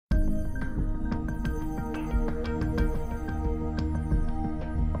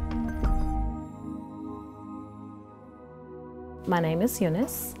My name is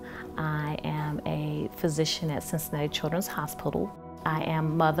Eunice. I am a physician at Cincinnati Children's Hospital. I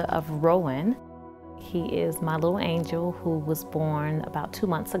am mother of Rowan. He is my little angel who was born about 2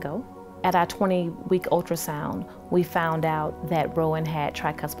 months ago. At our 20-week ultrasound, we found out that Rowan had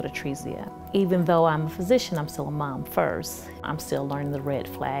tricuspid atresia. Even though I'm a physician, I'm still a mom first. I'm still learning the red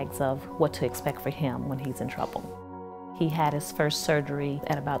flags of what to expect for him when he's in trouble. He had his first surgery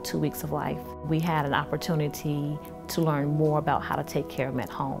at about 2 weeks of life. We had an opportunity to learn more about how to take care of him at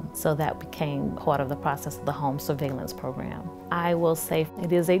home. So that became part of the process of the home surveillance program. I will say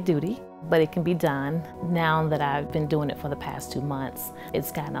it is a duty, but it can be done. Now that I've been doing it for the past 2 months,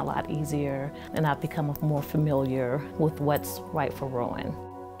 it's gotten a lot easier and I've become more familiar with what's right for Rowan.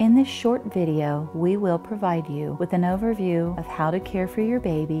 In this short video, we will provide you with an overview of how to care for your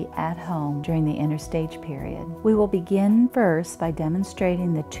baby at home during the interstage period. We will begin first by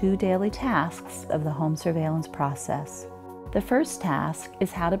demonstrating the 2 daily tasks of the home surveillance process. The first task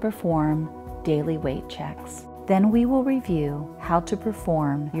is how to perform daily weight checks. Then we will review how to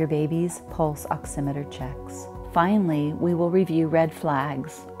perform your baby's pulse oximeter checks. Finally, we will review red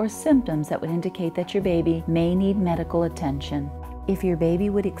flags or symptoms that would indicate that your baby may need medical attention. If your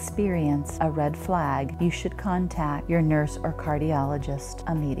baby would experience a red flag, you should contact your nurse or cardiologist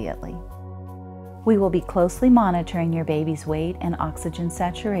immediately. We will be closely monitoring your baby's weight and oxygen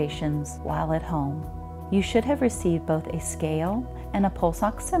saturations while at home. You should have received both a scale and a pulse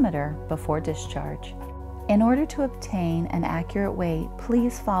oximeter before discharge. In order to obtain an accurate weight,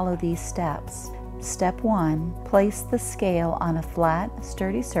 please follow these steps. Step 1, place the scale on a flat,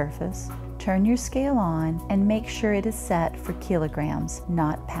 sturdy surface. Turn your scale on and make sure it is set for kilograms,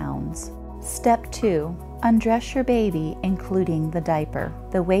 not pounds. Step 2, undress your baby, including the diaper.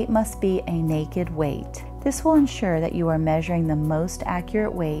 The weight must be a naked weight. This will ensure that you are measuring the most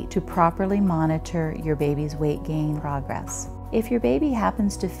accurate weight to properly monitor your baby's weight gain progress. If your baby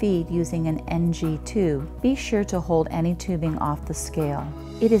happens to feed using an NG tube, be sure to hold any tubing off the scale.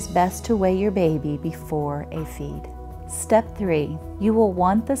 It is best to weigh your baby before a feed. Step 3, you will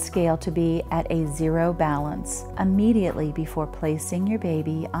want the scale to be at a 0 balance immediately before placing your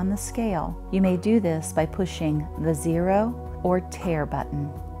baby on the scale. You may do this by pushing the 0 or tear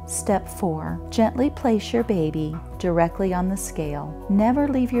button. Step 4, gently place your baby directly on the scale. Never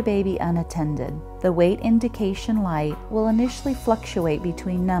leave your baby unattended. The weight indication light will initially fluctuate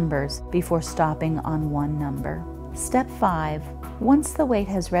between numbers before stopping on one number. Step 5, once the weight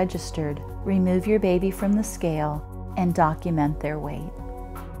has registered, remove your baby from the scale and document their weight.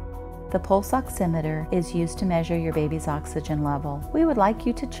 The pulse oximeter is used to measure your baby's oxygen level. We would like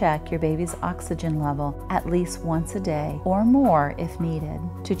you to check your baby's oxygen level at least once a day or more if needed.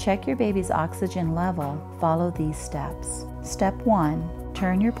 To check your baby's oxygen level, follow these steps. Step 1,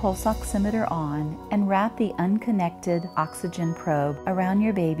 turn your pulse oximeter on and wrap the unconnected oxygen probe around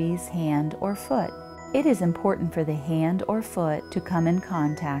your baby's hand or foot. It is important for the hand or foot to come in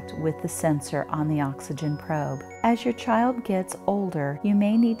contact with the sensor on the oxygen probe. As your child gets older, you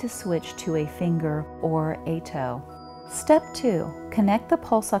may need to switch to a finger or a toe. Step 2, connect the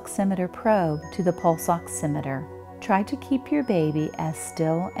pulse oximeter probe to the pulse oximeter. Try to keep your baby as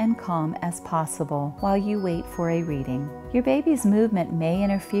still and calm as possible while you wait for a reading. Your baby's movement may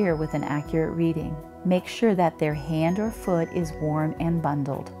interfere with an accurate reading. Make sure that their hand or foot is warm and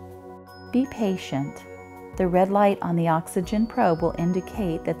bundled. Be patient. The red light on the oxygen probe will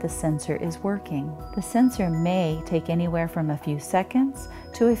indicate that the sensor is working. The sensor may take anywhere from a few seconds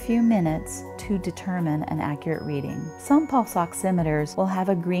to a few minutes to determine an accurate reading. Some pulse oximeters will have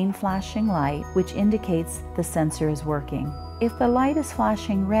a green flashing light, which indicates the sensor is working. If the light is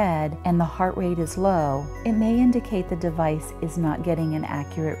flashing red and the heart rate is low, it may indicate the device is not getting an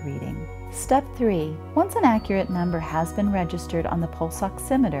accurate reading. Step 3. Once an accurate number has been registered on the pulse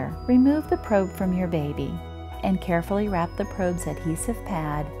oximeter, remove the probe from your baby and carefully wrap the probe's adhesive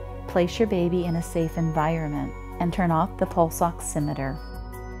pad, place your baby in a safe environment, and turn off the pulse oximeter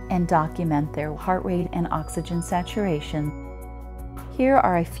and document their heart rate and oxygen saturation. Here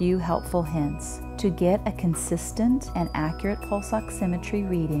are a few helpful hints. To get a consistent and accurate pulse oximetry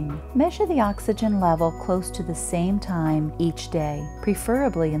reading, measure the oxygen level close to the same time each day,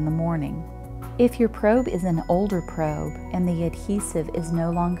 preferably in the morning. If your probe is an older probe and the adhesive is no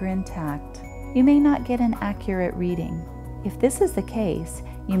longer intact, you may not get an accurate reading. If this is the case,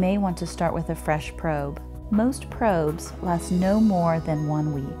 you may want to start with a fresh probe. Most probes last no more than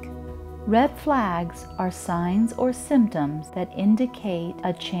 1 week. Red flags are signs or symptoms that indicate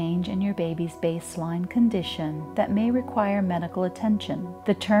a change in your baby's baseline condition that may require medical attention.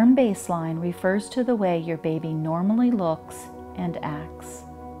 The term baseline refers to the way your baby normally looks and acts.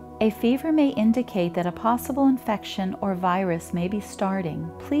 A fever may indicate that a possible infection or virus may be starting.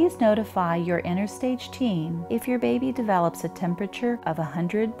 Please notify your Interstage team if your baby develops a temperature of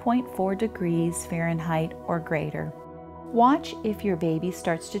 100.4 degrees Fahrenheit or greater. Watch if your baby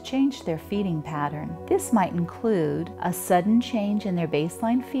starts to change their feeding pattern. This might include a sudden change in their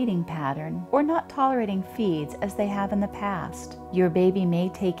baseline feeding pattern or not tolerating feeds as they have in the past. Your baby may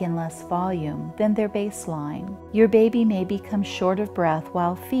take in less volume than their baseline. Your baby may become short of breath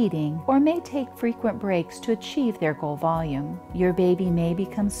while feeding or may take frequent breaks to achieve their goal volume. Your baby may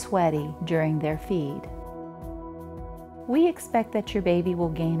become sweaty during their feed. We expect that your baby will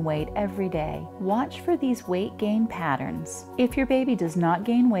gain weight every day. Watch for these weight gain patterns. If your baby does not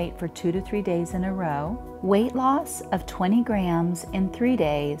gain weight for 2 to 3 days in a row, weight loss of 20 grams in 3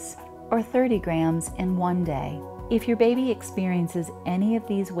 days, or 30 grams in 1 day. If your baby experiences any of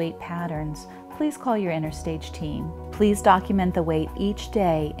these weight patterns, please call your Interstage team. Please document the weight each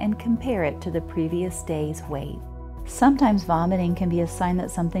day and compare it to the previous day's weight. Sometimes vomiting can be a sign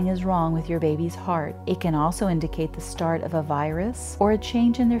that something is wrong with your baby's heart. It can also indicate the start of a virus or a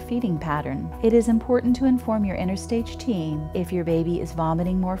change in their feeding pattern. It is important to inform your Interstage team if your baby is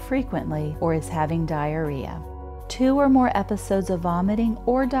vomiting more frequently or is having diarrhea. 2 or more episodes of vomiting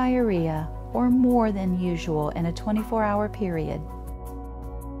or diarrhea or more than usual in a 24-hour period.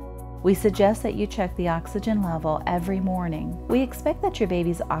 We suggest that you check the oxygen level every morning. We expect that your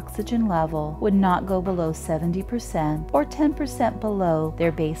baby's oxygen level would not go below 70% or 10% below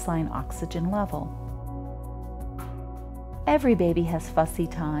their baseline oxygen level. Every baby has fussy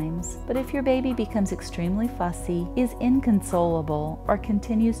times, but if your baby becomes extremely fussy, is inconsolable, or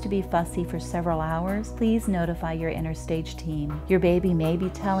continues to be fussy for several hours, please notify your Interstage team. Your baby may be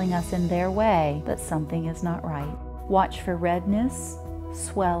telling us in their way that something is not right. Watch for redness,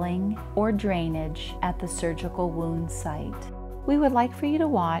 swelling, or drainage at the surgical wound site. We would like for you to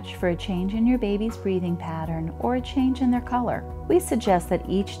watch for a change in your baby's breathing pattern or a change in their color. We suggest that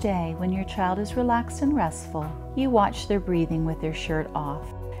each day when your child is relaxed and restful, you watch their breathing with their shirt off.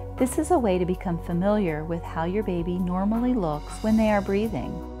 This is a way to become familiar with how your baby normally looks when they are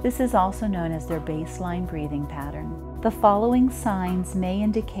breathing. This is also known as their baseline breathing pattern. The following signs may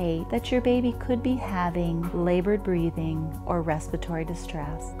indicate that your baby could be having labored breathing or respiratory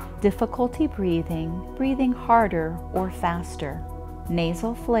distress, difficulty breathing, breathing harder or faster,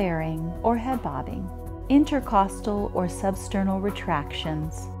 nasal flaring or head bobbing, intercostal or substernal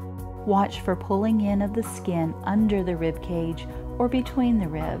retractions. Watch for pulling in of the skin under the rib cage or between the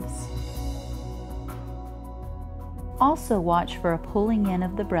ribs. Also watch for a pulling in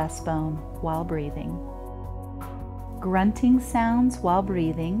of the breastbone while breathing. Grunting sounds while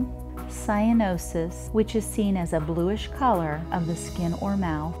breathing, cyanosis, which is seen as a bluish color of the skin or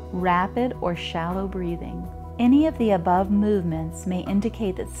mouth, rapid or shallow breathing. Any of the above movements may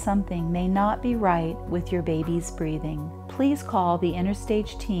indicate that something may not be right with your baby's breathing. Please call the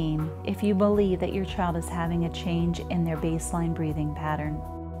Interstage team if you believe that your child is having a change in their baseline breathing pattern.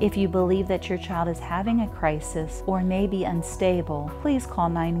 If you believe that your child is having a crisis or may be unstable, please call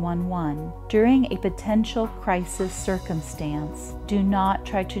 911. During a potential crisis circumstance, do not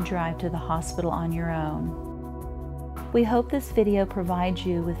try to drive to the hospital on your own. We hope this video provides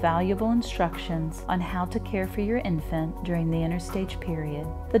you with valuable instructions on how to care for your infant during the Interstage period.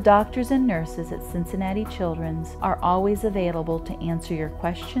 The doctors and nurses at Cincinnati Children's are always available to answer your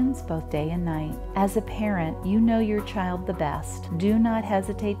questions both day and night. As a parent, you know your child the best. Do not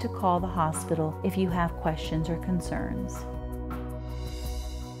hesitate to call the hospital if you have questions or concerns.